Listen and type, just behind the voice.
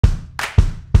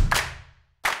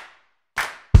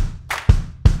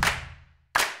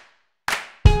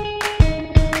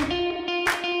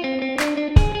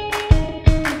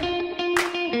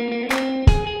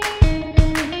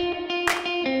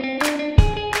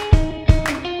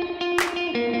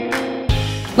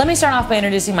Let me start off by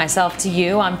introducing myself to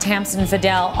you. I'm Tamsen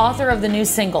Fadal, author of the new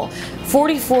single,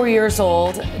 44 years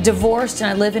old, divorced,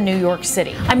 and I live in New York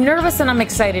City. I'm nervous and I'm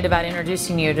excited about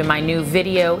introducing you to my new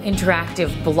video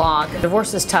interactive blog.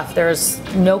 Divorce is tough, there's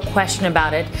no question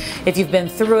about it. If you've been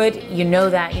through it, you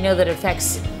know that it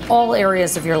affects all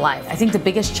areas of your life. I think the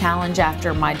biggest challenge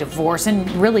after my divorce, and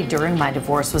really during my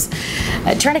divorce, was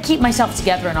trying to keep myself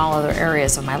together in all other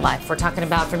areas of my life. We're talking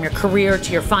about from your career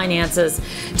to your finances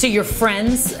to your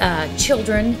friends,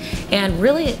 children, and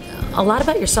really a lot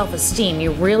about your self-esteem.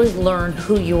 You really learn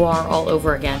who you are all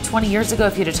over again. 20 years ago,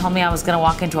 if you'd have told me I was going to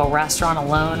walk into a restaurant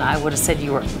alone, I would have said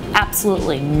you were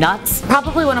absolutely nuts.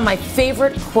 Probably one of my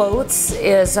favorite quotes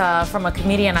is from a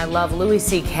comedian I love, Louis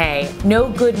C.K. No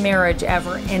good marriage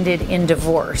ever ended in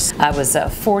divorce. I was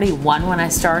 41 when I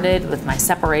started with my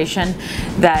separation,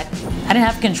 that I didn't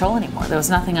have control anymore. There was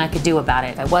nothing I could do about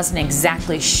it. I wasn't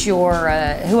exactly sure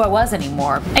who I was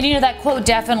anymore. And you know, that quote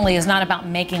definitely is not about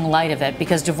making light of it,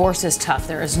 because divorce is tough.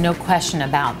 There is no question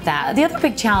about that. The other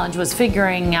big challenge was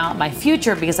figuring out my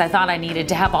future, because I thought I needed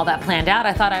to have all that planned out.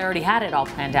 I thought I already had it all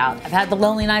planned out. I've had the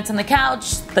lonely nights on the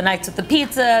couch, the nights with the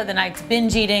pizza, the nights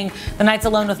binge eating, the nights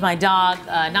alone with my dog,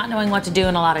 not knowing what to do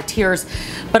and a lot of tears.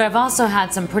 But I've also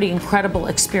had some pretty incredible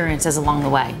experiences along the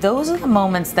way. Those are the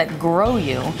moments that grow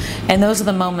you, and those are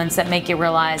the moments that make you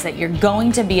realize that you're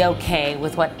going to be okay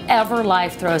with whatever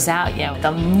life throws at you.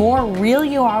 The more real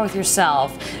you are with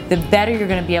yourself, the better you're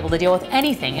going to be able to deal with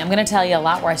anything. I'm going to tell you a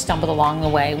lot where I stumbled along the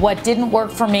way, what didn't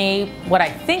work for me, what I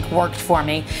think worked for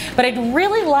me, but I'd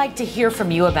really like to hear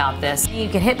from you about this. You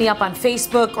can hit me up on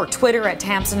Facebook or Twitter at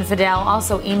Tamsen Fadal.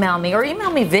 Also email me, or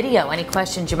email me video, any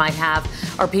questions you might have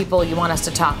or people you want us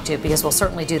to talk to, because we'll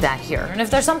certainly do that here. And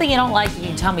if there's something you don't like, you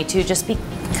can tell me too. Just be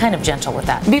kind of gentle with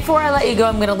that. Before I let you go,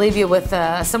 I'm going to leave you with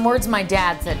some words my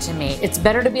dad said to me. It's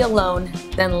better to be alone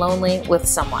than lonely with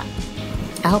someone.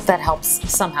 I hope that helps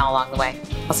somehow along the way.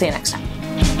 I'll see you next time.